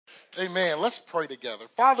Amen. Let's pray together.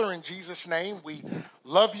 Father, in Jesus' name, we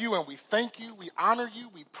love you and we thank you. We honor you.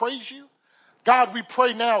 We praise you. God, we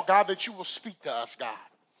pray now, God, that you will speak to us, God.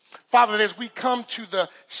 Father, that as we come to the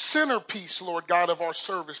centerpiece, Lord God, of our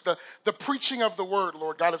service, the preaching of the word,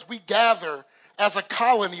 Lord God, as we gather as a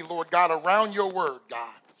colony, Lord God, around your word,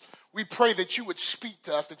 God, we pray that you would speak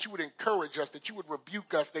to us, that you would encourage us, that you would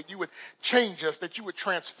rebuke us, that you would change us, that you would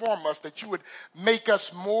transform us, that you would make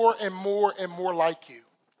us more and more and more like you.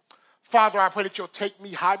 Father, I pray that you'll take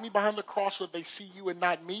me, hide me behind the cross so they see you and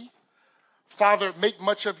not me. Father, make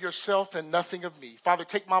much of yourself and nothing of me. Father,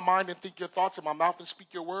 take my mind and think your thoughts in my mouth and speak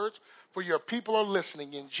your words, for your people are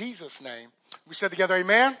listening. In Jesus' name. We said together,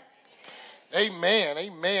 amen? Amen.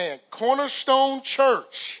 Amen. Cornerstone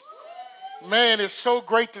Church. Man, it's so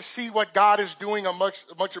great to see what God is doing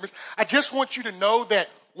amongst of us. I just want you to know that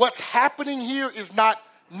what's happening here is not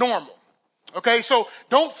normal. Okay, so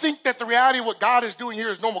don't think that the reality of what God is doing here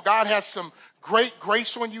is normal. God has some great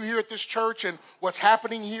grace on you here at this church and what's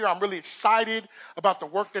happening here. I'm really excited about the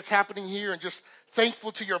work that's happening here and just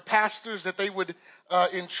thankful to your pastors that they would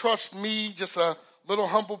entrust me, just a little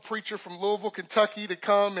humble preacher from Louisville, Kentucky, to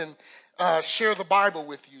come and share the Bible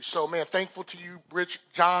with you. So, man, thankful to you, Rich,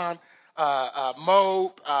 John,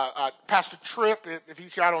 Mo, Pastor Tripp, if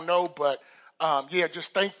he's here, I don't know, but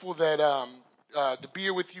just thankful that to be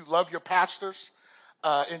here with you, love your pastors,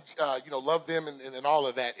 and love them and all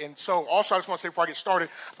of that. And so, also, I just want to say before I get started,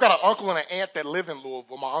 I've got an uncle and an aunt that live in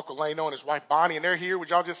Louisville. My uncle Lano and his wife Bonnie, and they're here. Would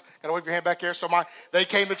y'all just kind of wave your hand back there? So they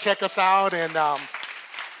came to check us out, and I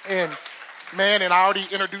already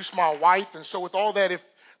introduced my wife. And so, with all that, if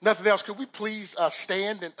nothing else, could we please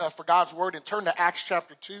stand for God's word and turn to Acts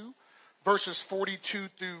chapter 2, verses 42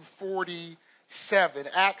 through 47.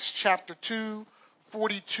 Acts chapter 2.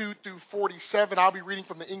 42 through 47. I'll be reading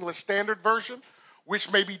from the English Standard Version, which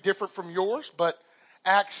may be different from yours, but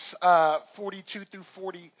Acts 42 through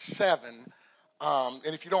 47. And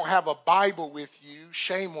if you don't have a Bible with you,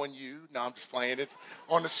 shame on you. No, I'm just playing. It's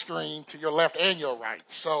on the screen to your left and your right.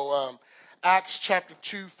 So Acts chapter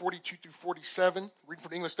 2, 42 through 47, reading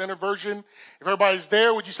from the English Standard Version. If everybody's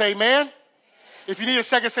there, would you say amen? If you need a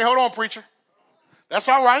second, say, hold on, preacher. That's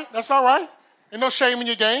all right. That's all right. Ain't no shame in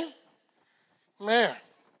your game. Man,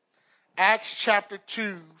 Acts chapter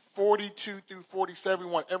 2, 42 through 47.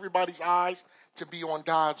 We want everybody's eyes to be on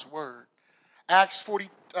God's word. Acts 2,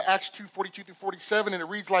 42 through 47, and it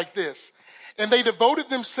reads like this. And they devoted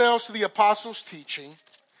themselves to the apostles' teaching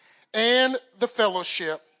and the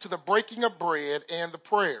fellowship, to the breaking of bread and the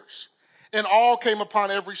prayers. And all came upon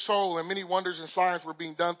every soul, and many wonders and signs were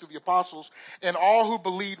being done through the apostles. And all who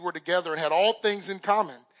believed were together and had all things in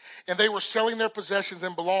common. And they were selling their possessions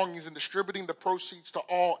and belongings and distributing the proceeds to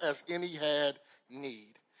all as any had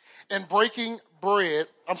need. And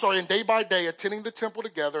and day by day attending the temple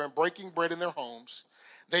together and breaking bread in their homes,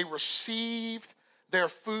 they received their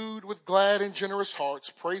food with glad and generous hearts,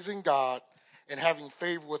 praising God and having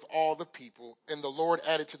favor with all the people. And the Lord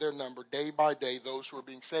added to their number day by day those who were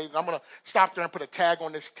being saved. And I'm going to stop there and put a tag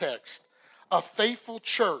on this text. A faithful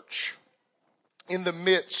church in the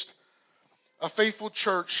midst. A faithful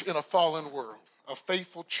church in a fallen world. A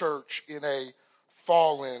faithful church in a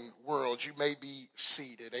fallen world. You may be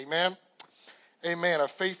seated. Amen? Amen. A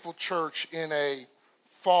faithful church in a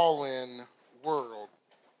fallen world.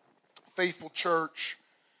 Faithful church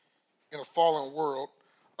in a fallen world.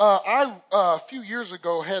 I, a few years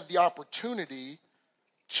ago, had the opportunity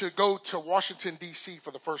to go to Washington, D.C.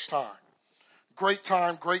 for the first time. Great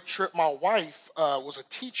time, great trip. My wife was a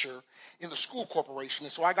teacher in the school corporation,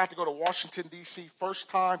 and so I got to go to Washington, D.C. first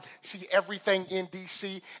time, see everything in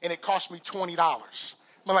D.C., and it cost me $20.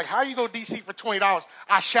 I'm like, how you go to D.C. for $20?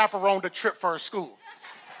 I chaperoned a trip for a school.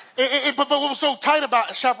 But what was so tight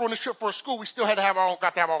about chaperoning a trip for a school, we still had to have our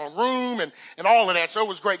own room and all of that, so it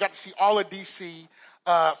was great. Got to see all of D.C.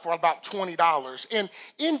 For about $20. And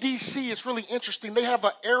in D.C., it's really interesting. They have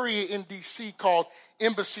an area in D.C. called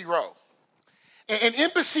Embassy Row. And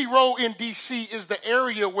Embassy Row in D.C. is the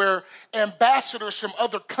area where ambassadors from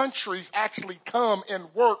other countries actually come and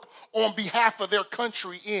work on behalf of their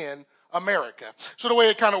country in America. So the way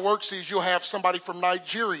it kind of works is you'll have somebody from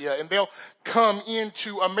Nigeria, and they'll come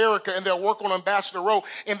into America, and they'll work on Ambassador Row,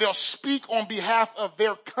 and they'll speak on behalf of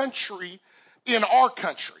their country in our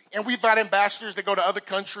country. And we've got ambassadors that go to other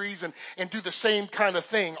countries and do the same kind of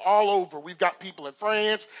thing all over. We've got people in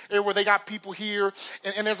France, everywhere they got people here.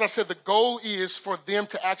 And as I said, the goal is for them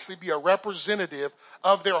to actually be a representative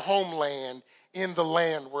of their homeland in the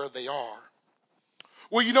land where they are.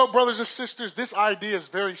 Well, you know, brothers and sisters, this idea is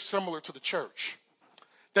very similar to the church.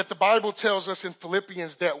 That the Bible tells us in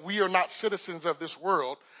Philippians that we are not citizens of this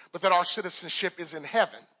world, but that our citizenship is in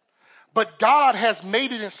heaven. But God has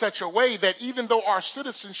made it in such a way that even though our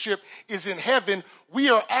citizenship is in heaven, we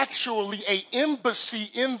are actually an embassy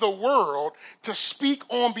in the world to speak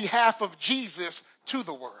on behalf of Jesus to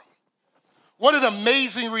the world. What an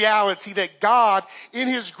amazing reality that God, in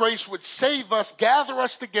his grace, would save us, gather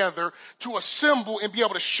us together to assemble and be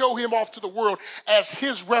able to show him off to the world as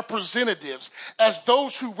his representatives, as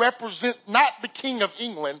those who represent not the King of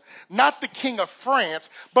England, not the King of France,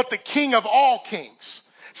 but the King of all kings.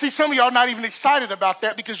 See, some of y'all are not even excited about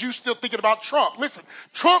that because you're still thinking about Trump. Listen,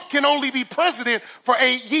 Trump can only be president for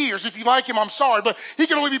 8 years. If you like him, I'm sorry, but he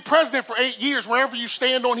can only be president for 8 years, wherever you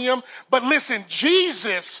stand on him. But listen,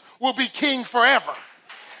 Jesus will be king forever.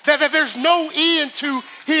 That there's no end to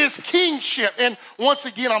his kingship. And once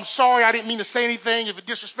again, I'm sorry, I didn't mean to say anything if it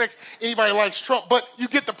disrespects anybody who likes Trump, but you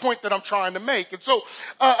get the point that I'm trying to make. And so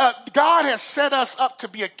God has set us up to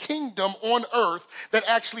be a kingdom on earth that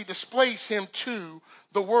actually displays him to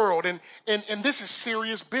the world. And this is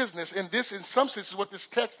serious business. And this, in some sense, is what this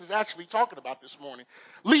text is actually talking about this morning.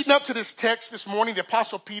 Leading up to this text this morning, the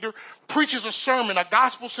Apostle Peter preaches a sermon, a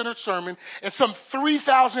gospel-centered sermon, and some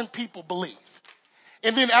 3,000 people believe.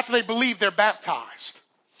 And then after they believe, they're baptized.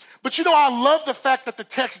 But you know, I love the fact that the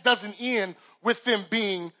text doesn't end with them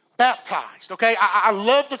being baptized, okay? I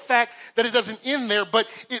love the fact that it doesn't end there, but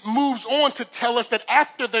it moves on to tell us that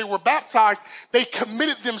after they were baptized, they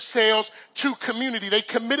committed themselves to community. They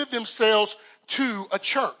committed themselves to a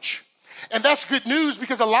church. And that's good news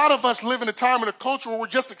because a lot of us live in a time and a culture where we're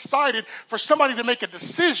just excited for somebody to make a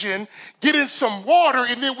decision, get in some water,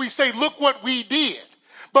 and then we say, look what we did.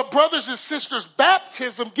 But brothers and sisters,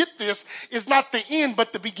 baptism, get this, is not the end,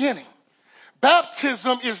 but the beginning.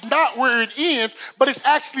 Baptism is not where it ends, but it's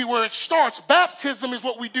actually where it starts. Baptism is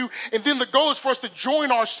what we do, and then the goal is for us to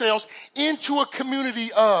join ourselves into a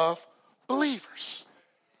community of believers.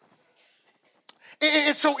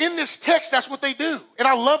 And so in this text, that's what they do. And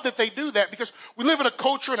I love that they do that because we live in a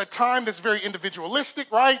culture and a time that's very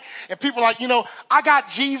individualistic, right? And people are like, you know, I got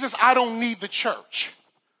Jesus, I don't need the church.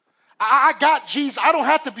 I got Jesus, I don't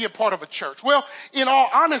have to be a part of a church. Well, in all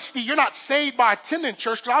honesty, you're not saved by attending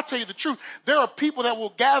church, because I'll tell you the truth. There are people that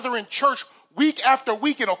will gather in church week after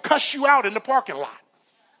week and will cuss you out in the parking lot.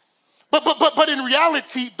 But in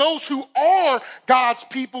reality, those who are God's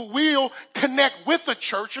people will connect with a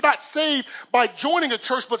church. You're not saved by joining a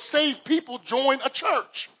church, but saved people join a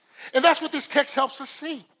church. And that's what this text helps us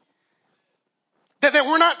see. That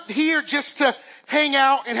we're not here just to hang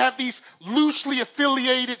out and have these loosely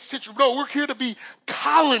affiliated situations. No, we're here to be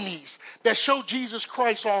colonies that show Jesus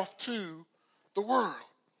Christ off to the world.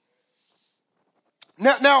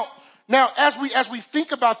 Now, as we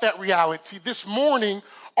think about that reality, this morning,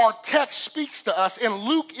 our text speaks to us, and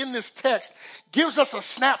Luke in this text gives us a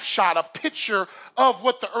snapshot, a picture of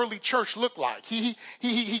what the early church looked like. He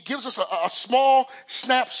gives us a small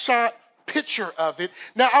snapshot picture of it.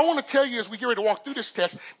 Now, I want to tell you as we get ready to walk through this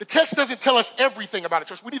text, the text doesn't tell us everything about a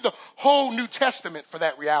church. We need the whole New Testament for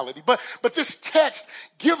that reality. But this text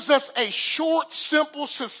gives us a short, simple,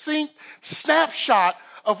 succinct snapshot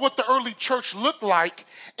of what the early church looked like,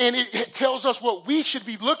 and it tells us what we should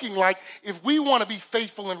be looking like if we want to be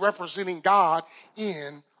faithful in representing God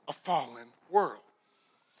in a fallen world.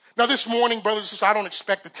 Now, this morning, brothers and sisters, I don't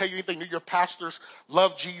expect to tell you anything new. Your pastors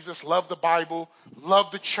love Jesus, love the Bible,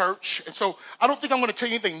 love the church. And so I don't think I'm going to tell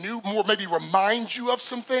you anything new, more maybe remind you of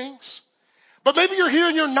some things. But maybe you're here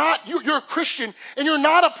and you're a Christian and you're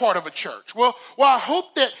not a part of a church. Well, I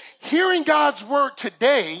hope that hearing God's word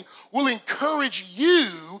today will encourage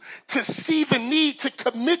you to see the need to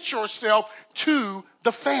commit yourself to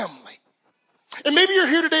the family. And maybe you're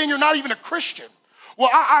here today and you're not even a Christian. Well,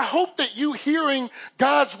 I hope that you hearing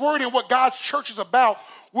God's word and what God's church is about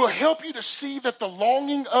will help you to see that the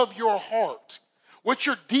longing of your heart, what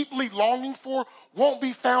you're deeply longing for, won't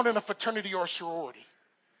be found in a fraternity or a sorority.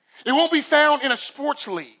 It won't be found in a sports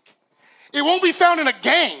league. It won't be found in a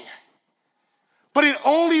gang. But it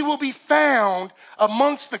only will be found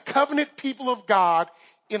amongst the covenant people of God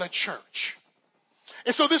in a church.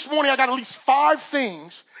 And so this morning I got at least 5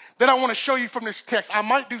 things that I want to show you from this text. I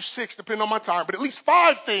might do 6 depending on my time, but at least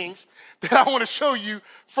 5 things that I want to show you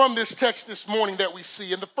from this text this morning that we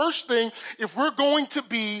see. And the first thing, if we're going to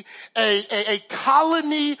be a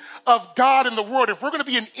colony of God in the world, if we're going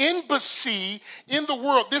to be an embassy in the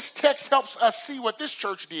world, this text helps us see what this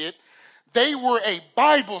church did. They were a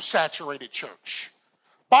Bible-saturated church.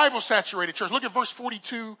 Bible-saturated church. Look at verse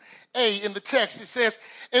 42a in the text. It says,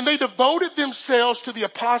 and they devoted themselves to the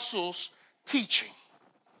apostles' teaching.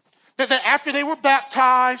 That after they were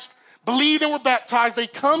baptized, believed and were baptized, they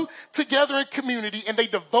come together in community and they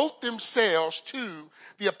devote themselves to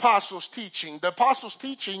the apostles' teaching. The apostles'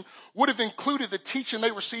 teaching would have included the teaching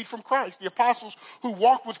they received from Christ. The apostles who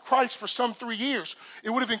walked with Christ for some 3 years, it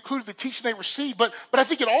would have included the teaching they received, but I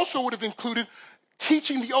think it also would have included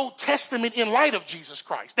teaching the Old Testament in light of Jesus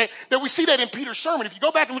Christ. That we see that in Peter's sermon. If you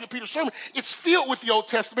go back and look at Peter's sermon, it's filled with the Old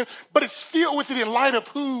Testament, but it's filled with it in light of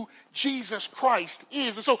who Jesus Christ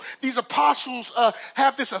is. And so these apostles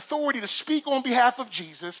have this authority to speak on behalf of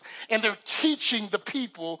Jesus, and they're teaching the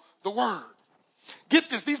people the word. Get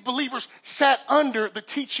this, these believers sat under the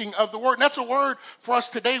teaching of the word. And that's a word for us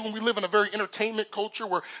today when we live in a very entertainment culture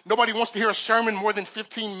where nobody wants to hear a sermon more than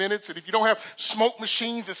 15 minutes. And if you don't have smoke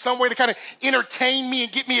machines and some way to kind of entertain me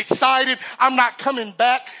and get me excited, I'm not coming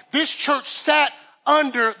back. This church sat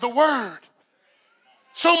under the word.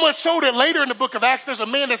 So much so that later in the book of Acts, there's a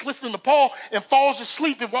man that's listening to Paul and falls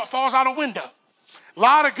asleep and falls out a window. A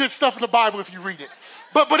lot of good stuff in the Bible if you read it.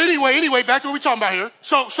 But anyway, back to what we're talking about here.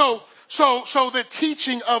 So the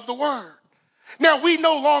teaching of the word. Now, we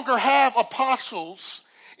no longer have apostles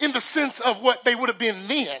in the sense of what they would have been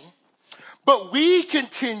then, but we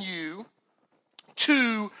continue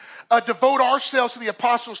to devote ourselves to the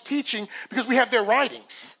apostles' teaching because we have their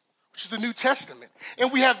writings, which is the New Testament.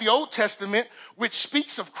 And we have the Old Testament, which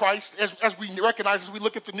speaks of Christ, as we recognize as we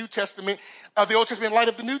look at the New Testament, the Old Testament in light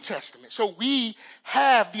of the New Testament. So we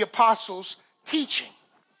have the apostles' teaching.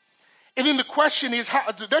 And then the question is,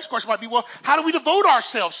 the next question might be, well, how do we devote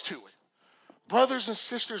ourselves to it? Brothers and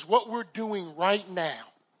sisters, what we're doing right now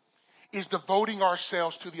is devoting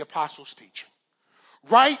ourselves to the apostles' teaching.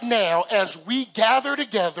 Right now, as we gather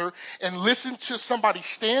together and listen to somebody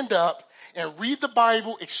stand up and read the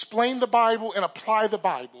Bible, explain the Bible, and apply the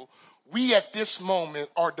Bible, we at this moment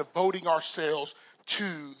are devoting ourselves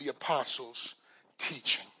to the apostles'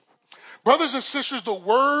 teaching. Brothers and sisters, the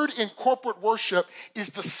word in corporate worship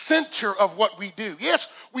is the center of what we do. Yes,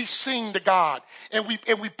 we sing to God and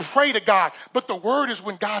we pray to God, but the word is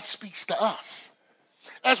when God speaks to us.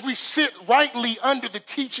 As we sit rightly under the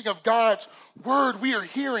teaching of God's word, we are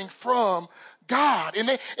hearing from God.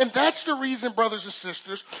 And that's the reason, brothers and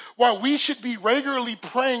sisters, why we should be regularly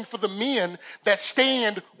praying for the men that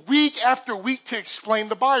stand week after week to explain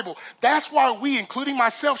the Bible. That's why we, including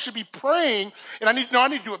myself, should be praying, and I need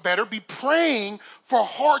to do it better, be praying for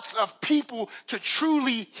hearts of people to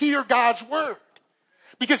truly hear God's word.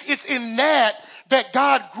 Because it's in that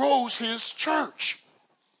God grows his church.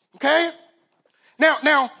 Okay?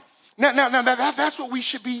 Now, that's what we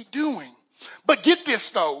should be doing. But get this,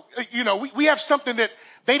 though. We have something that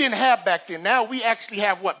they didn't have back then. Now we actually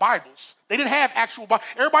have what? Bibles. They didn't have actual Bibles.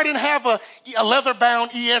 Everybody didn't have a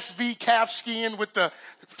leather-bound ESV calf skin with the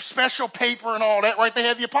special paper and all that, right? They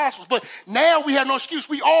had the apostles. But now we have no excuse.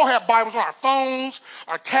 We all have Bibles on our phones,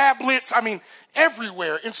 our tablets,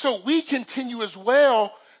 everywhere. And so we continue as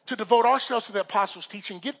well to devote ourselves to the apostles'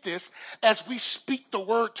 teaching. Get this, as we speak the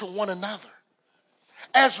word to one another.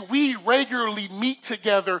 As we regularly meet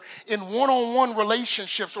together in one-on-one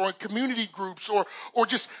relationships or in community groups or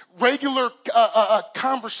just regular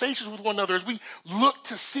conversations with one another, as we look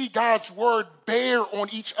to see God's word bear on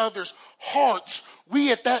each other's hearts,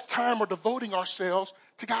 we at that time are devoting ourselves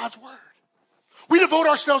to God's word. We devote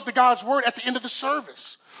ourselves to God's word at the end of the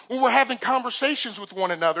service, when we're having conversations with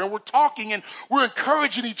one another and we're talking and we're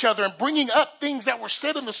encouraging each other and bringing up things that were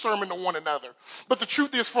said in the sermon to one another. But the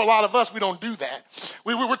truth is, for a lot of us, we don't do that.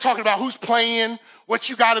 We're talking about who's playing, what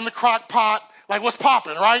you got in the crock pot, like what's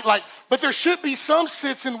popping, right? But there should be some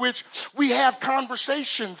sense in which we have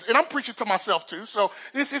conversations, and I'm preaching to myself too, so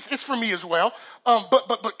it's for me as well.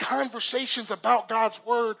 But conversations about God's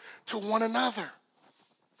word to one another.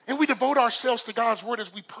 And we devote ourselves to God's word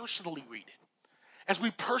as we personally read it, as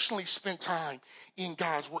we personally spend time in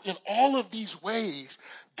God's word. In all of these ways,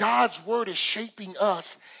 God's word is shaping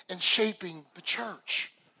us and shaping the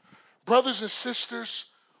church. Brothers and sisters,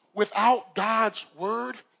 without God's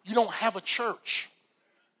word, you don't have a church.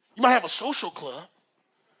 You might have a social club,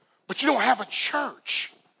 but you don't have a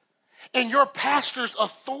church. And your pastor's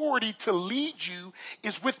authority to lead you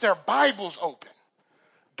is with their Bibles open.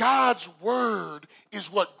 God's word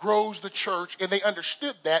is what grows the church, and they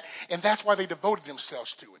understood that, and that's why they devoted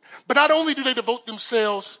themselves to it. But not only do they devote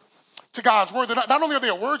themselves to God's word, not only are they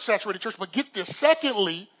a word-saturated church, but get this,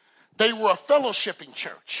 secondly, they were a fellowshipping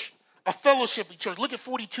church. A fellowshipping church. Look at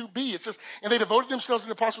 42b. It says, and they devoted themselves to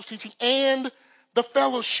the apostles' teaching and the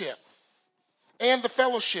fellowship. And the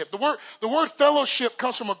fellowship. The word fellowship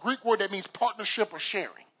comes from a Greek word that means partnership or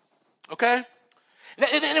sharing. Okay?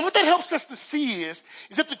 And what that helps us to see is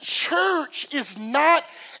that the church is not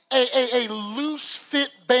a loose fit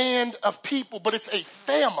band of people, but it's a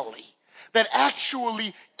family. that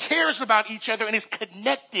actually cares about each other and is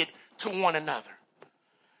connected to one another.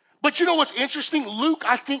 But you know what's interesting? Luke,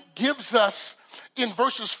 I think, gives us in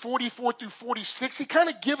verses 44 through 46, he kind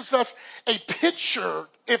of gives us a picture,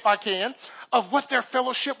 if I can, of what their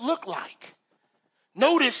fellowship looked like.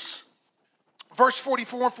 Notice verse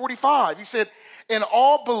 44 and 45. He said, and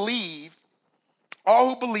all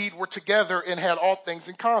who believed were together and had all things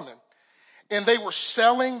in common. And they were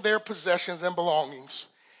selling their possessions and belongings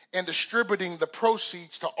and distributing the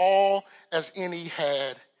proceeds to all as any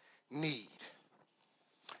had need.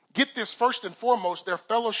 Get this, first and foremost, their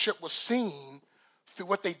fellowship was seen through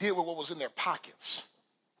what they did with what was in their pockets.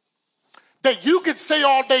 That you could say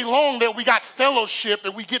all day long that we got fellowship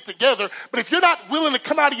and we get together, but if you're not willing to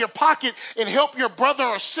come out of your pocket and help your brother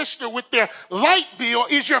or sister with their light bill,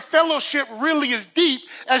 is your fellowship really as deep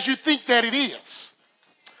as you think that it is?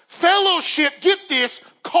 Fellowship, get this,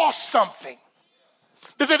 costs something.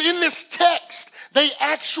 That in this text, they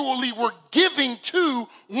actually were giving to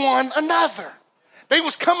one another. They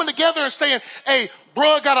was coming together and saying, hey,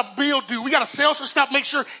 bro, got a bill due. We got to sell some stuff, make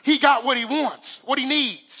sure he got what he wants, what he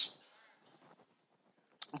needs.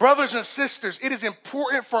 Brothers and sisters, it is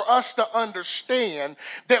important for us to understand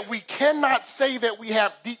that we cannot say that we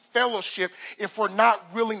have deep fellowship if we're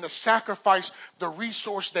not willing to sacrifice the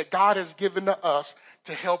resource that God has given to us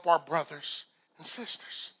to help our brothers and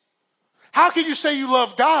sisters. How can you say you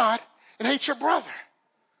love God and hate your brother?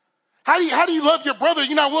 How do you love your brother?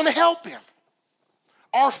 You're not willing to help him.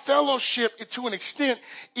 Our fellowship, to an extent,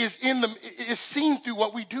 is seen through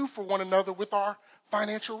what we do for one another with our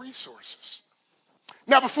financial resources.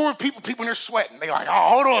 Now, before people in there sweating, they're like, oh,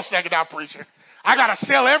 hold on a second now, preacher. I got to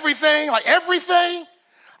sell everything, like everything.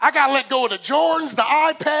 I got to let go of the Jordans, the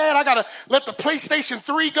iPad. I got to let the PlayStation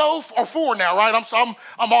 3 go, or 4 now, right? I'm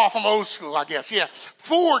off. I'm old school, I guess. Yeah,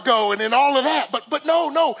 4 go and then all of that. But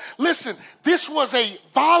no. Listen, this was a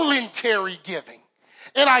voluntary giving.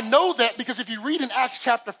 And I know that because if you read in Acts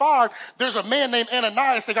chapter 5, there's a man named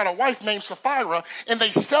Ananias. They got a wife named Sapphira, and they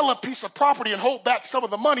sell a piece of property and hold back some of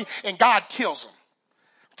the money, and God kills them.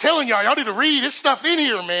 I'm telling y'all need to read this stuff in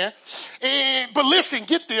here, man. But listen,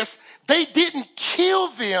 get this. They didn't kill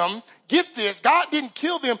them. Get this. God didn't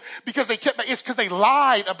kill them because it's because they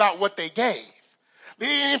lied about what they gave.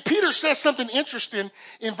 And Peter says something interesting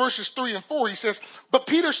in verses 3 and 4. He says, but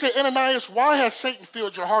Peter said, Ananias, why has Satan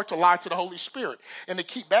filled your heart to lie to the Holy Spirit and to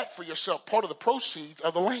keep back for yourself part of the proceeds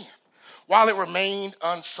of the land? While it remained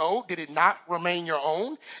unsold, did it not remain your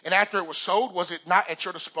own? And after it was sold, was it not at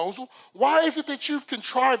your disposal? Why is it that you've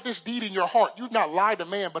contrived this deed in your heart? You've not lied to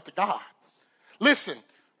man, but to God. Listen,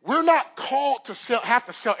 we're not called to have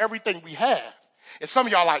to sell everything we have. And some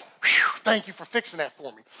of y'all are like, thank you for fixing that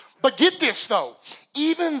for me. But get this, though.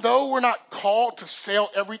 Even though we're not called to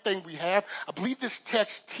sell everything we have, I believe this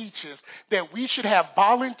text teaches that we should have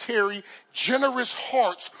voluntary, generous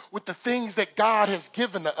hearts with the things that God has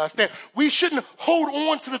given to us. That we shouldn't hold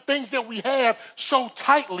on to the things that we have so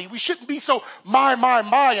tightly. We shouldn't be so my,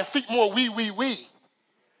 and think more we. And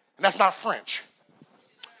that's not French.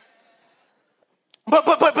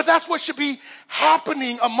 But that's what should be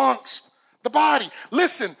happening amongst the body.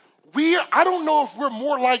 Listen, I don't know if we're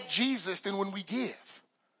more like Jesus than when we give.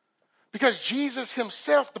 Because Jesus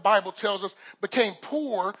himself, the Bible tells us, became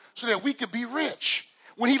poor so that we could be rich.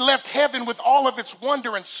 When he left heaven with all of its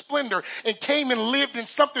wonder and splendor and came and lived in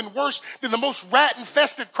something worse than the most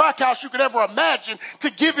rat-infested crack house you could ever imagine to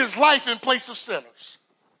give his life in place of sinners.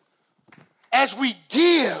 As we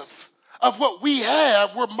give of what we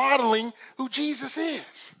have, we're modeling who Jesus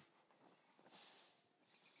is.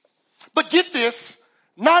 But get this,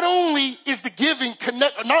 not only is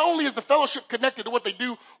the fellowship connected to what they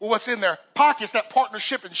do or what's in their pockets, that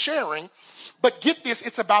partnership and sharing, but get this,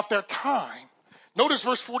 it's about their time. Notice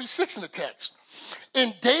verse 46 in the text.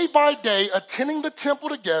 And day by day, attending the temple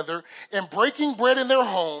together and breaking bread in their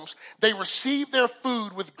homes, they received their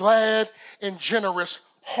food with glad and generous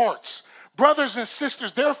hearts. Brothers and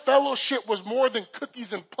sisters, their fellowship was more than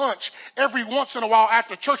cookies and punch every once in a while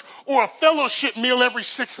after church or a fellowship meal every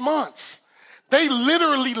 6 months. They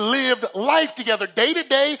literally lived life together day to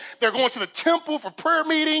day. They're going to the temple for prayer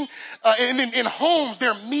meeting, and in homes,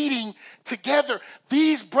 they're meeting together.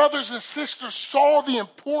 These brothers and sisters saw the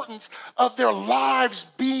importance of their lives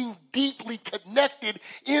being deeply connected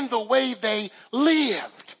in the way they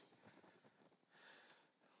lived.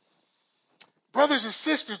 Brothers and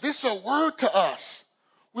sisters, this is a word to us.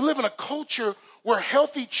 We live in a culture where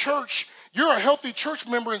you're a healthy church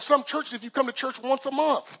member in some churches if you come to church once a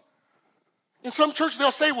month. In some churches,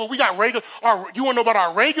 they'll say, well, we got regular, you want to know about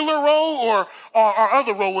our regular role or our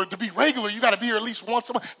other role? To be regular, you got to be here at least once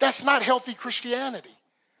a month. That's not healthy Christianity.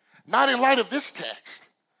 not in light of this text,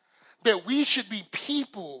 that we should be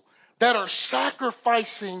people that are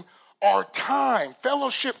sacrificing our time.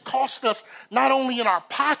 Fellowship costs us not only in our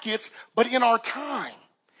pockets, but in our time.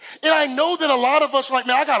 And I know that a lot of us are like,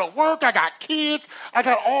 man, I got to work, I got kids, I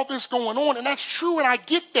got all this going on. And that's true, and I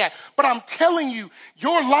get that. But I'm telling you,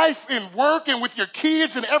 your life in work and with your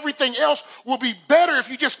kids and everything else will be better if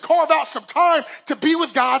you just carve out some time to be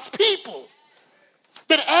with God's people.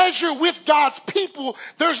 That as you're with God's people,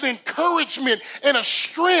 there's an encouragement and a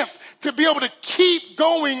strength to be able to keep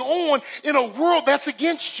going on in a world that's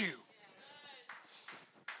against you.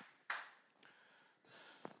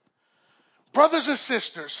 Brothers and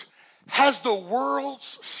sisters, has the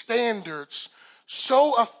world's standards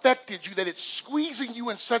so affected you that it's squeezing you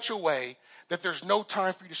in such a way that there's no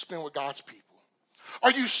time for you to spend with God's people?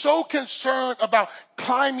 Are you so concerned about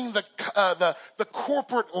climbing the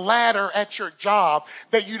corporate ladder at your job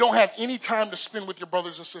that you don't have any time to spend with your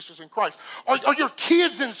brothers and sisters in Christ? Are your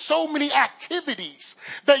kids in so many activities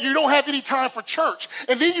that you don't have any time for church?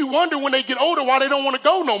 And then you wonder when they get older why they don't want to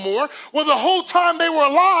go no more. Well, the whole time they were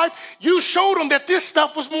alive, you showed them that this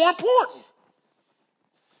stuff was more important.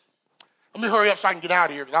 Let me hurry up so I can get out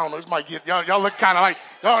of here. I don't know, this might get, y'all look kind of like,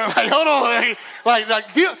 hold on,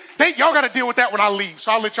 y'all got to deal with that when I leave,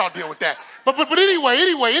 so I'll let y'all deal with that. But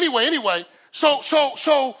anyway. So,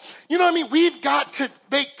 you know what I mean? We've got to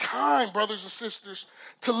make time, brothers and sisters,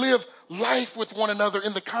 to live life with one another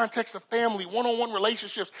in the context of family, one-on-one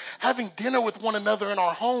relationships, having dinner with one another in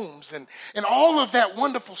our homes, and all of that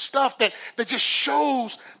wonderful stuff that just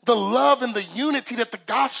shows the love and the unity that the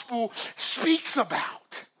gospel speaks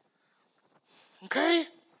about. Okay?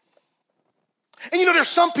 And you know, there's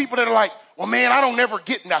some people that are like, well, man, I don't never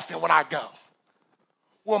get nothing when I go.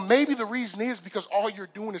 Well, maybe the reason is because all you're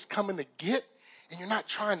doing is coming to get and you're not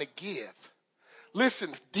trying to give. Listen,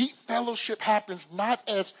 deep fellowship happens not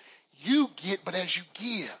as you get, but as you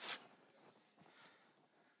give.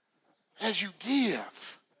 As you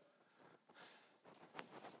give.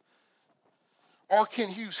 R. Ken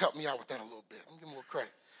Hughes helped me out with that a little bit. I'm giving him a little credit.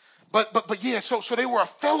 But yeah, so they were a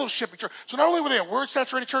fellowship church. So not only were they a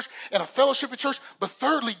word-saturated church and a fellowship church, but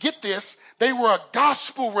thirdly, get this, they were a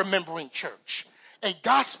gospel-remembering church. A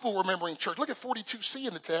gospel-remembering church. Look at 42C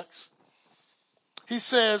in the text. He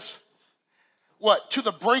says, what? To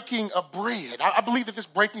the breaking of bread. I believe that this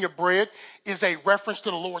breaking of bread is a reference to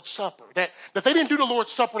the Lord's Supper. That they didn't do the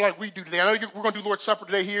Lord's Supper like we do today. I know we're going to do Lord's Supper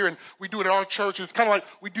today here, and we do it at our church. And it's kind of like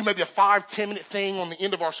we do maybe a 5-10 minute thing on the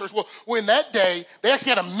end of our service. Well, in that day, they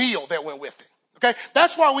actually had a meal that went with it. Okay?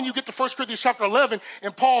 That's why when you get to 1 Corinthians chapter 11,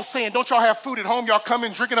 and Paul's saying, don't y'all have food at home? Y'all come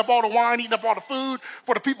in drinking up all the wine, eating up all the food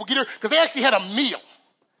for the people get here. Because they actually had a meal.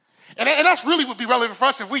 And that's really would be relevant for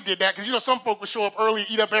us if we did that. Because, you know, some folk would show up early and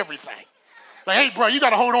eat up everything. Like, hey, bro, you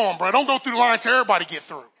got to hold on, bro. Don't go through the line till everybody get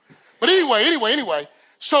through. But anyway.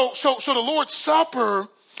 So the Lord's Supper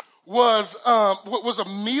was a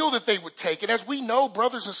meal that they would take. And as we know,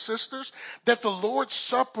 brothers and sisters, that the Lord's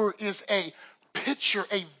Supper is a picture,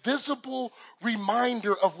 a visible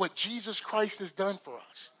reminder of what Jesus Christ has done for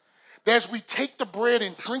us. That as we take the bread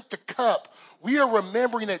and drink the cup, we are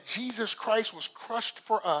remembering that Jesus Christ was crushed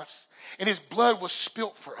for us and his blood was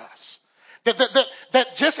spilt for us.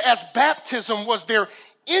 That just as baptism was an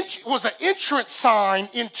entrance sign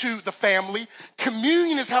into the family,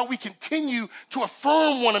 communion is how we continue to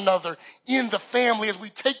affirm one another in the family as we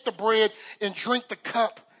take the bread and drink the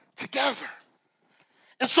cup together.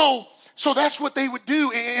 And so that's what they would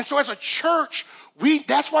do. And so as a church,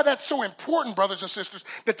 that's why that's so important, brothers and sisters,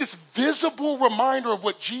 that this visible reminder of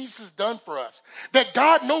what Jesus has done for us, that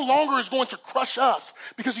God no longer is going to crush us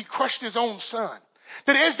because he crushed his own son.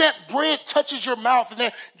 That as that bread touches your mouth and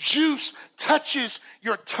that juice touches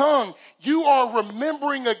your tongue, you are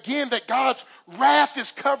remembering again that God's wrath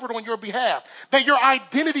is covered on your behalf. That your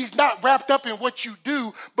identity is not wrapped up in what you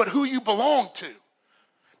do, but who you belong to.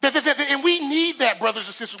 And we need that, brothers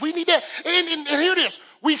and sisters. We need that. And here it is.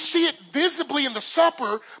 We see it visibly in the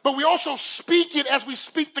supper, but we also speak it as we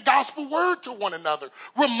speak the gospel word to one another,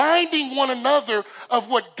 reminding one another of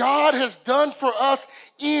what God has done for us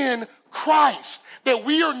in Christ. That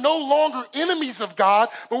we are no longer enemies of God,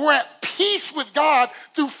 but we're at peace with God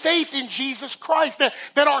through faith in Jesus Christ.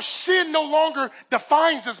 That our sin no longer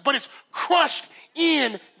defines us, but it's crushed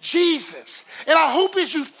in Jesus. And I hope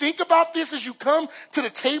as you think about this, as you come to the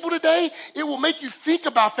table today, it will make you think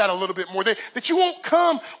about that a little bit more. That you won't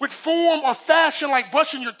come with form or fashion like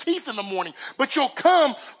brushing your teeth in the morning, but you'll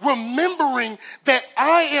come remembering that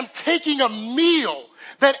I am taking a meal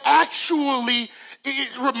that actually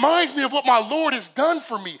it reminds me of what my Lord has done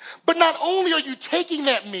for me. But not only are you taking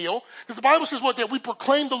that meal, because the Bible says what, that we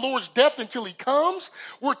proclaim the Lord's death until he comes.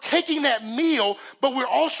 We're taking that meal, but we're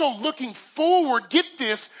also looking forward, get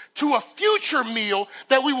this, to a future meal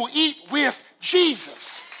that we will eat with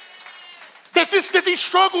Jesus. That these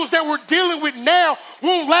struggles that we're dealing with now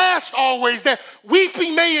won't last always. That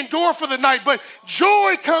weeping may endure for the night, but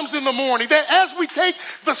joy comes in the morning. That as we take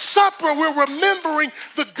the supper, we're remembering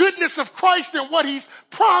the goodness of Christ and what he's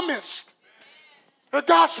promised. The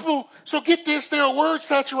gospel, so get this, they're a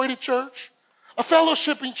word-saturated church, a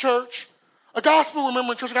fellowshipping church, a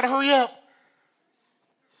gospel-remembering church. I got to hurry up.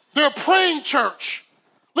 They're a praying church.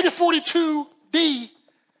 Look at 42D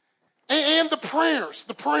and the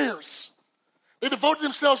prayers. They devoted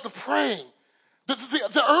themselves to praying.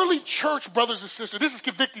 The early church, brothers and sisters, this is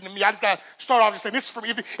convicting to me. I just got to start off and say, this is for me.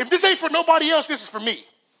 If this ain't for nobody else, this is for me.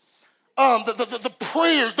 The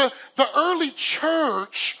prayers, the early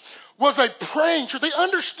church was a praying church. They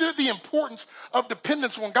understood the importance of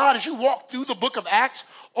dependence on God. As you walk through the book of Acts,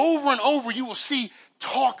 over and over, you will see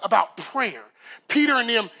talk about prayer. Peter and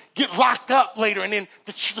them get locked up later, and then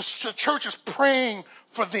the church is praying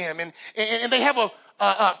for them. And they have a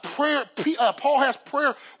prayer. Paul has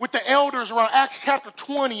prayer with the elders around Acts chapter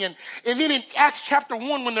 20. And then in Acts chapter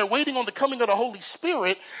 1, when they're waiting on the coming of the Holy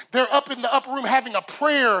Spirit, they're up in the upper room having a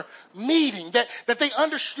prayer meeting. That they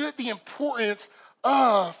understood the importance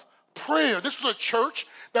of prayer. This was a church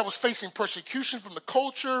that was facing persecution from the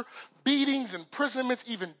culture, beatings, imprisonments,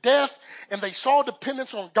 even death. And they saw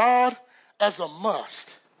dependence on God as a must.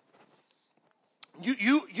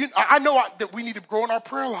 I know that we need to grow in our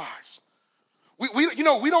prayer lives.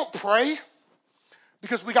 We don't pray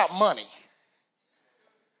because we got money.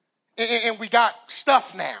 And we got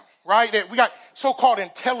stuff now, right? We got so-called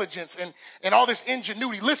intelligence and all this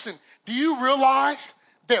ingenuity. Listen, do you realize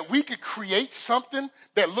that we could create something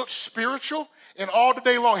that looks spiritual and all the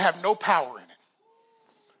day long have no power in it?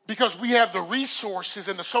 Because we have the resources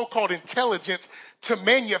and the so-called intelligence to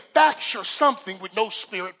manufacture something with no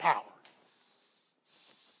spirit power.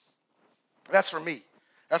 That's for me.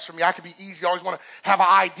 I could be easy. I always want to have an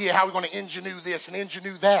idea how we're going to ingenue this and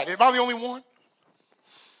ingenue that. Am I the only one?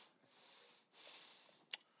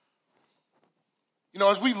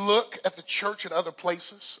 As we look at the church in other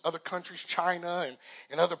places, other countries, China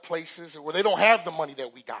and other places where they don't have the money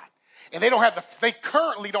that we got. And they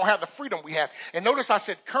currently don't have the freedom we have. And notice I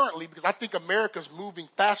said currently because I think America's moving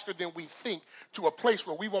faster than we think to a place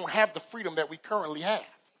where we won't have the freedom that we currently have.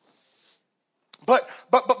 But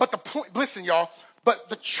the point, listen, y'all, but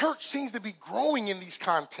the church seems to be growing in these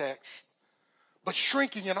contexts, but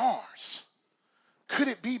shrinking in ours. Could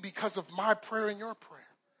it be because of my prayer and your prayer?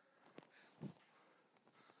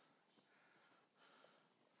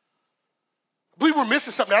 I believe we're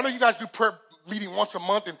missing something. I know you guys do prayer meeting once a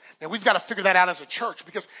month, and we've got to figure that out as a church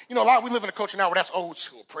because, we live in a culture now where that's old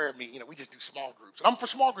school prayer meeting. We just do small groups. And I'm for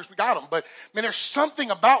small groups. We got them. But, man, there's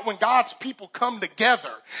something about when God's people come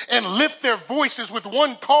together and lift their voices with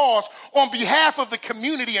one cause on behalf of the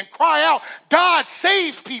community and cry out, God,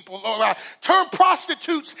 save people. Or, turn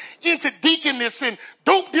prostitutes into deaconess and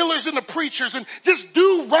dope dealers into preachers and just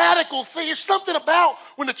do radical things. There's something about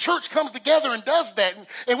when the church comes together and does that.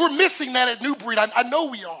 And we're missing that at New Breed. I know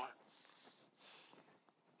we are.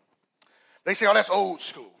 They say, that's old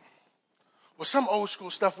school. Well, some old school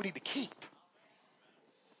stuff we need to keep.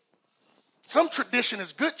 Some tradition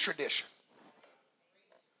is good tradition.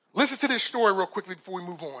 Listen to this story real quickly before we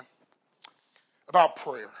move on about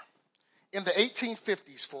prayer. In the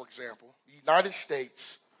 1850s, for example, the United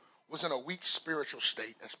States was in a weak spiritual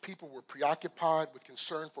state as people were preoccupied with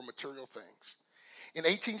concern for material things. In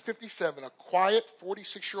 1857, a quiet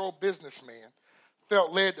 46-year-old businessman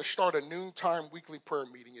felt led to start a noontime weekly prayer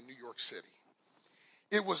meeting in New York City.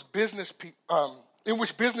 It was in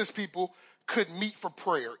which business people could meet for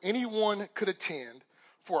prayer. Anyone could attend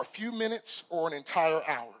for a few minutes or an entire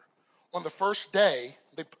hour. On the first day,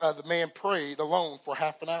 the man prayed alone for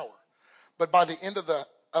half an hour. But by the end of the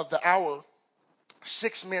hour,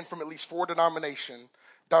 6 men from at least 4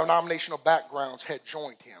 denominational backgrounds had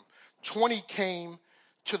joined him. 20 came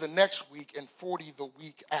to the next week and 40 the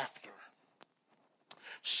week after.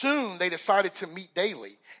 Soon they decided to meet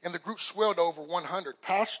daily, and the group swelled to over 100.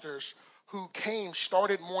 Pastors who came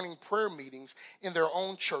started morning prayer meetings in their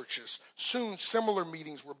own churches. Soon similar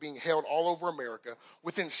meetings were being held all over America.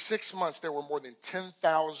 Within 6 months, there were more than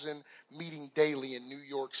 10,000 meeting daily in New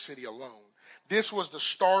York City alone. This was the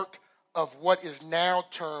start of what is now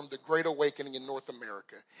termed the Great Awakening in North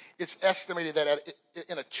America. It's estimated that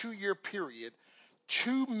in a 2-year period,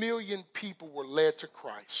 2 million people were led to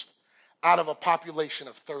Christ out of a population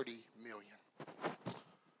of 30 million.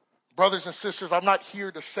 Brothers and sisters, I'm not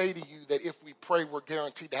here to say to you that if we pray, we're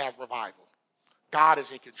guaranteed to have revival. God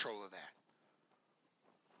is in control of that.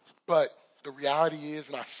 But the reality is,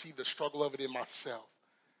 and I see the struggle of it in myself,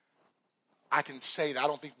 I can say that I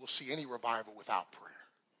don't think we'll see any revival without prayer.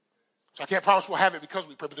 So I can't promise we'll have it because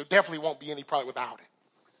we pray, but there definitely won't be any probably without it.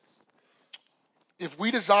 If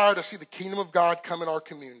we desire to see the kingdom of God come in our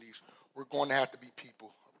communities, we're going to have to be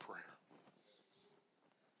people of prayer.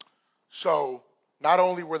 So not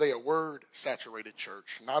only were they a word-saturated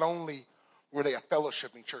church, not only were they a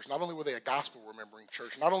fellowshipping church, not only were they a gospel-remembering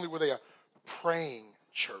church, not only were they a praying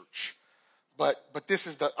church, but this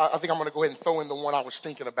is I think I'm going to go ahead and throw in the one I was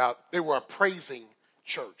thinking about. They were a praising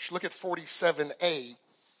church. Look at 47a.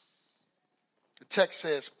 The text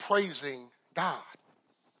says, praising God.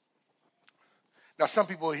 Now, some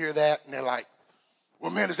people hear that and they're like,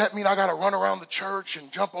 well, man, does that mean I got to run around the church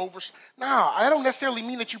and jump over? No, I don't necessarily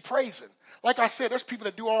mean that you're praising. Like I said, there's people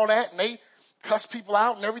that do all that and they cuss people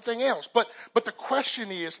out and everything else. But the question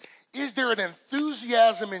is there an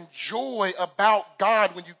enthusiasm and joy about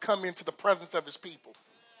God when you come into the presence of his people?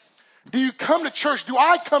 Do you come to church? Do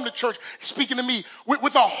I come to church, speaking to me,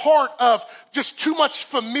 with a heart of just too much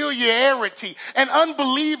familiarity, and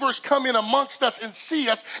unbelievers come in amongst us and see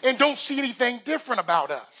us and don't see anything different about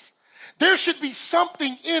us? There should be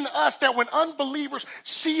something in us that when unbelievers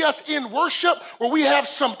see us in worship, where we have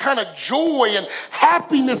some kind of joy and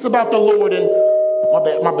happiness about the Lord. And my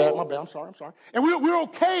bad. I'm sorry. And we're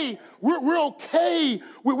okay. We're okay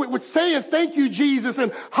with saying thank you, Jesus,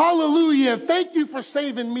 and hallelujah, and thank you for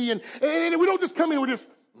saving me. And we don't just come in with this.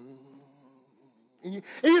 And you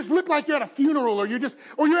just look like you're at a funeral, or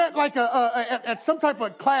you're at like at some type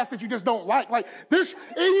of class that you just don't like. Like this,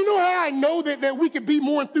 and you know how I know that we could be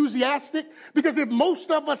more enthusiastic? Because if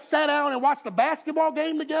most of us sat down and watched the basketball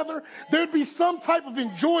game together, there'd be some type of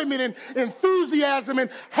enjoyment and enthusiasm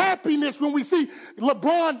and happiness when we see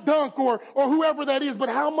LeBron dunk or whoever that is. But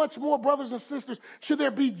how much more, brothers and sisters, should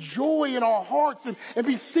there be joy in our hearts and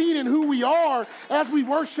be seen in who we are as we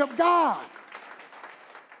worship God?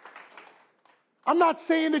 I'm not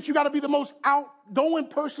saying that you got to be the most outgoing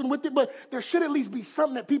person with it, but there should at least be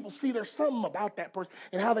something that people see. There's something about that person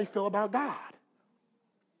and how they feel about God.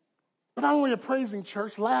 But not only a praising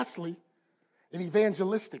church, lastly, an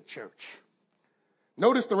evangelistic church.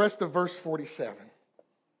 Notice the rest of verse 47.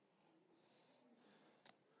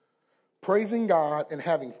 Praising God and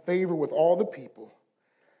having favor with all the people,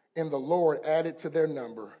 and the Lord added to their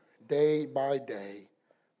number day by day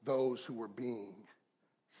those who were being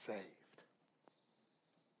saved.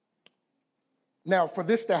 Now, for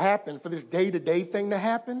this to happen, for this day-to-day thing to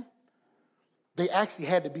happen, they actually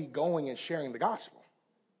had to be going and sharing the gospel,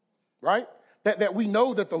 right? That we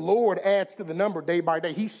know that the Lord adds to the number day by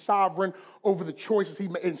day. He's sovereign over the choices he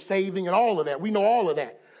made in saving and all of that. We know all of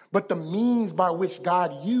that. But the means by which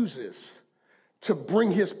God uses to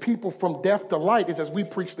bring his people from death to light is as we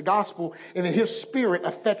preach the gospel, and then his spirit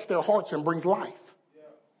affects their hearts and brings life.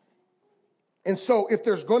 And so if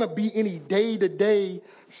there's going to be any day-to-day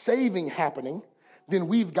saving happening, then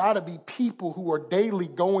we've got to be people who are daily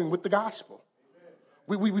going with the gospel.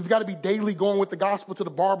 We've got to be daily going with the gospel to the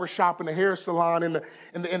barber shop and the hair salon and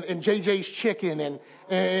JJ's Chicken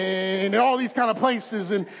and all these kind of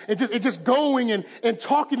places and just going and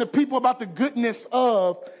talking to people about the goodness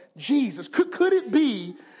of Jesus. Could it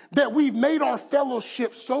be that we've made our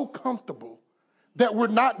fellowship so comfortable that we're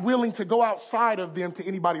not willing to go outside of them to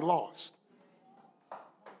anybody lost?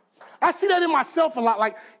 I see that in myself a lot.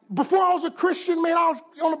 Like, before I was a Christian, man, I was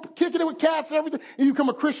kicking it with cats and everything. And you become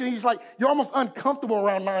a Christian, and he's like, you're almost uncomfortable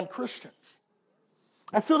around non-Christians.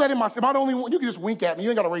 I feel that in myself. I'm the only one. You can just wink at me. You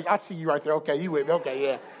ain't got to raise. I see you right there. Okay, you with me.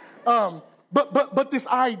 Okay, yeah. But this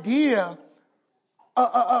idea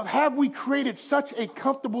of have we created such a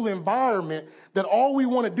comfortable environment that all we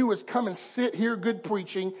want to do is come and sit, hear good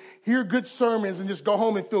preaching, hear good sermons, and just go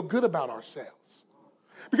home and feel good about ourselves.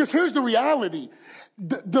 Because here's the reality.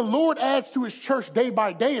 The Lord adds to his church day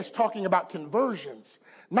by day is talking about conversions,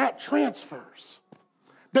 not transfers.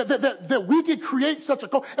 That we could create such a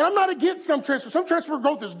culture. And I'm not against some transfer. Some transfer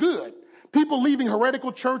growth is good. People leaving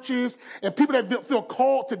heretical churches and people that feel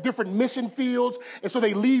called to different mission fields, and so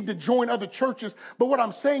they leave to join other churches. But what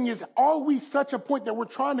I'm saying is, are we such a point that we're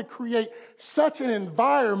trying to create such an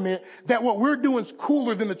environment that what we're doing is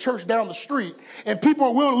cooler than the church down the street, and people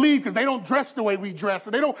are willing to leave because they don't dress the way we dress,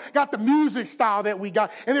 and they don't got the music style that we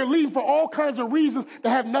got, and they're leaving for all kinds of reasons that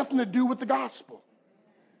have nothing to do with the gospel?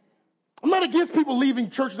 I'm not against people leaving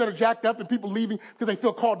churches that are jacked up and people leaving because they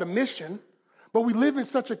feel called to mission. But we live in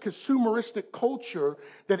such a consumeristic culture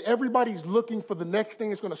that everybody's looking for the next thing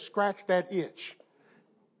that's going to scratch that itch.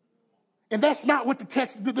 And that's not what the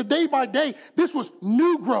text, the day by day, this was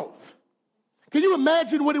new growth. Can you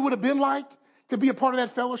imagine what it would have been like to be a part of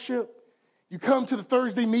that fellowship? You come to the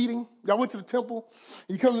Thursday meeting. Y'all went to the temple.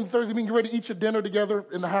 You come to the Thursday meeting, get ready to eat your dinner together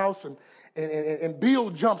in the house. And Bill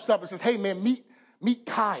jumps up and says, hey, man, meet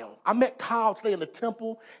Kyle. I met Kyle today in the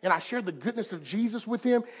temple, and I shared the goodness of Jesus with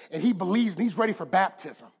him, and he believes and he's ready for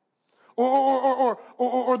baptism. Or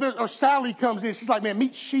Sally comes in. She's like, man,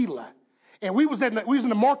 meet Sheila. And we was in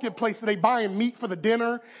the marketplace today buying meat for the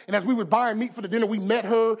dinner. And as we were buying meat for the dinner, we met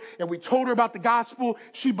her and we told her about the gospel.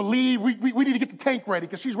 She believed. We need to get the tank ready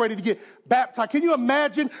because she's ready to get baptized. Can you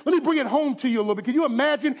imagine? Let me bring it home to you a little bit. Can you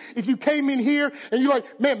imagine if you came in here and you're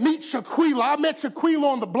like, man, meet Shaquila. I met Shaquila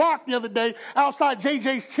on the block the other day outside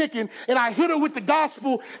JJ's Chicken, and I hit her with the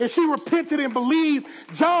gospel, and she repented and believed.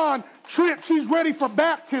 John Trip, she's ready for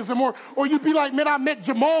baptism. Or you'd be like, man, I met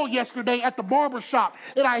Jamal yesterday at the barber shop,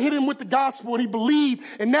 and I hit him with the gospel, and he believed,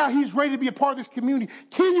 and now he's ready to be a part of this community.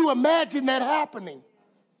 Can you imagine that happening?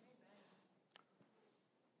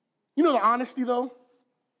 You know the honesty, though?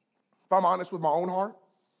 If I'm honest with my own heart,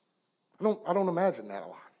 I don't imagine that a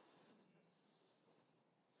lot.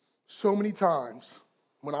 So many times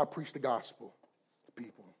when I preach the gospel to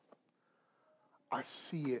people, I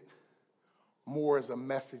see it more as a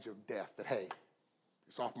message of death, that, hey,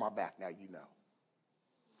 it's off my back now, you know.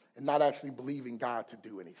 And not actually believing God to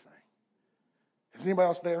do anything. Is anybody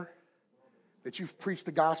else there? That you've preached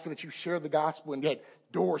the gospel, that you've shared the gospel, and yet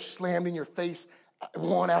doors slammed in your face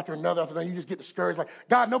one after another, you just get discouraged. Like,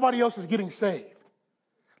 God, nobody else is getting saved.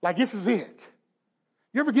 Like, this is it.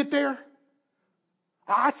 You ever get there?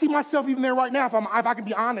 I see myself even there right now, if I can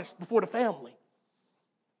be honest before the family.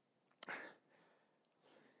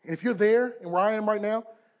 And if you're there and where I am right now,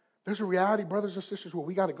 there's a reality, brothers and sisters, where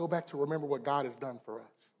we got to go back to remember what God has done for us.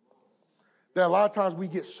 That a lot of times we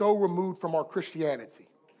get so removed from our Christianity,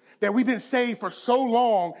 that we've been saved for so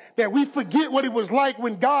long that we forget what it was like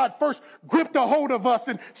when God first gripped a hold of us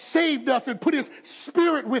and saved us and put his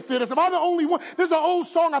spirit within us. Am I the only one? There's an old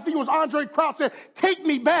song, I think it was Andre Crouch, said, take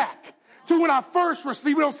me back to when I first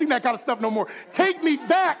received. We don't sing that kind of stuff no more. Take me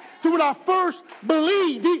back to when I first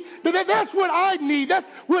believed. That's what I need. That's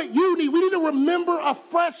what you need. We need to remember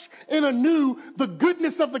afresh and anew the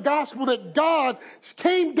goodness of the gospel, that God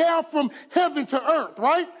came down from heaven to earth,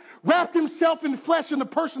 right? Wrapped himself in flesh in the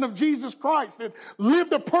person of Jesus Christ, and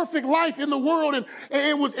lived a perfect life in the world,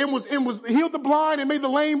 and was healed the blind and made the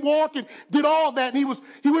lame walk and did all that. And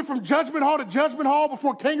he went from judgment hall to judgment hall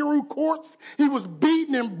before kangaroo courts. He was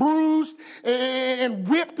beaten and bruised and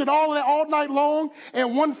whipped and all of that all night long.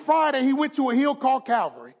 And one Friday he went to a hill called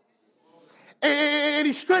Calvary. And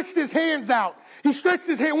he stretched his hands out. He stretched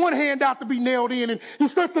one hand out to be nailed in, and he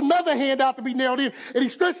stretched another hand out to be nailed in, and he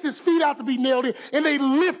stretched his feet out to be nailed in, and they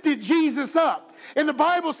lifted Jesus up. And the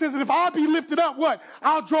Bible says that if I be lifted up, what?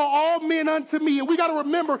 I'll draw all men unto me. And we got to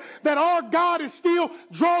remember that our God is still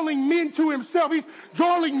drawing men to himself. He's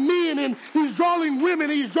drawing men, and he's drawing women,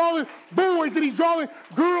 and he's drawing boys, and he's drawing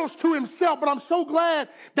girls to himself. But I'm so glad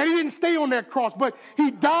that he didn't stay on that cross, but he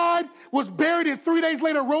died, was buried, and 3 days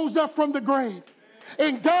later rose up from the grave.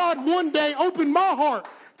 And God one day opened my heart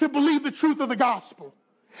to believe the truth of the gospel.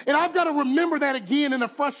 And I've got to remember that again in a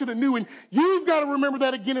fresh and anew. And you've got to remember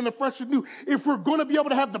that again in a fresh and anew if we're going to be able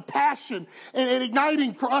to have the passion and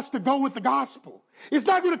igniting for us to go with the gospel. It's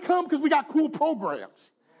not going to come because we got cool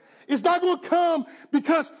programs. It's not going to come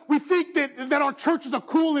because we think that our church is a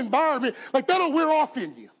cool environment. Like, that'll wear off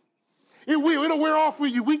in you. It will. It'll wear off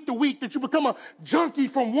with you week to week, that you become a junkie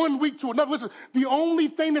from one week to another. Listen, the only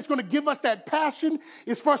thing that's going to give us that passion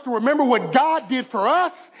is for us to remember what God did for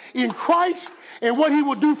us in Christ and what he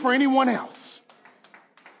will do for anyone else.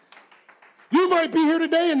 You might be here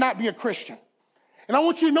today and not be a Christian. And I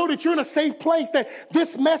want you to know that you're in a safe place, that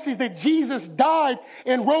this message that Jesus died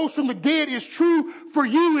and rose from the dead is true for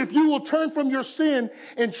you if you will turn from your sin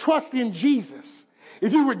and trust in Jesus.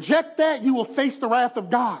 If you reject that, you will face the wrath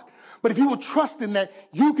of God. But if you will trust in that,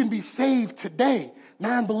 you can be saved today,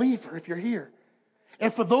 non-believer, if you're here.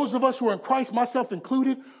 And for those of us who are in Christ, myself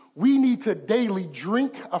included, we need to daily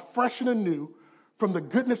drink afresh and anew from the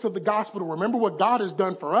goodness of the gospel, to remember what God has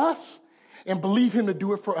done for us and believe him to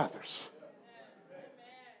do it for others.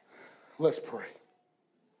 Let's pray.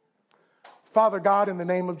 Father God, in the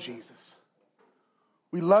name of Jesus,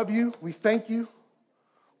 we love you, we thank you,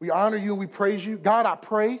 we honor you, and we praise you. God, I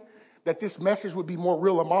pray that this message would be more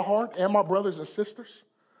real in my heart and my brothers and sisters.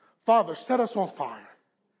 Father, set us on fire.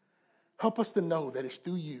 Help us to know that it's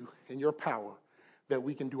through you and your power that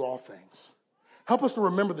we can do all things. Help us to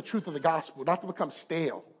remember the truth of the gospel, not to become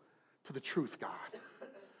stale to the truth, God.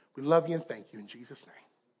 We love you and thank you in Jesus'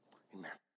 name. Amen.